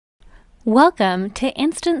Welcome to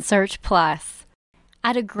Instant Search Plus.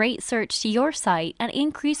 Add a great search to your site and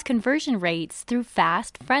increase conversion rates through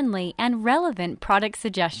fast, friendly, and relevant product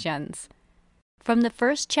suggestions. From the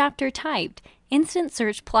first chapter typed, Instant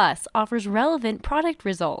Search Plus offers relevant product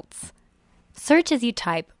results. Search as you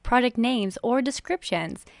type product names or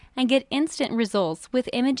descriptions and get instant results with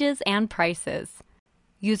images and prices.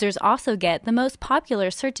 Users also get the most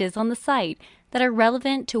popular searches on the site that are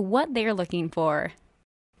relevant to what they are looking for.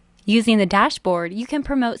 Using the dashboard, you can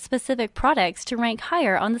promote specific products to rank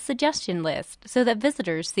higher on the suggestion list so that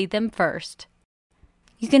visitors see them first.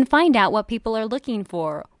 You can find out what people are looking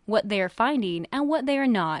for, what they are finding, and what they are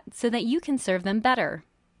not so that you can serve them better.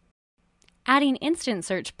 Adding Instant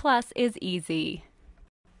Search Plus is easy.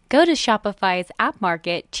 Go to Shopify's App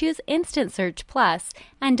Market, choose Instant Search Plus,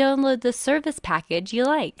 and download the service package you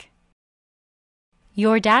like.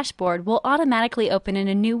 Your dashboard will automatically open in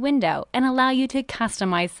a new window and allow you to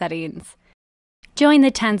customize settings. Join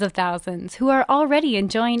the tens of thousands who are already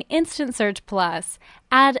enjoying Instant Search Plus.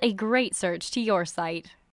 Add a great search to your site.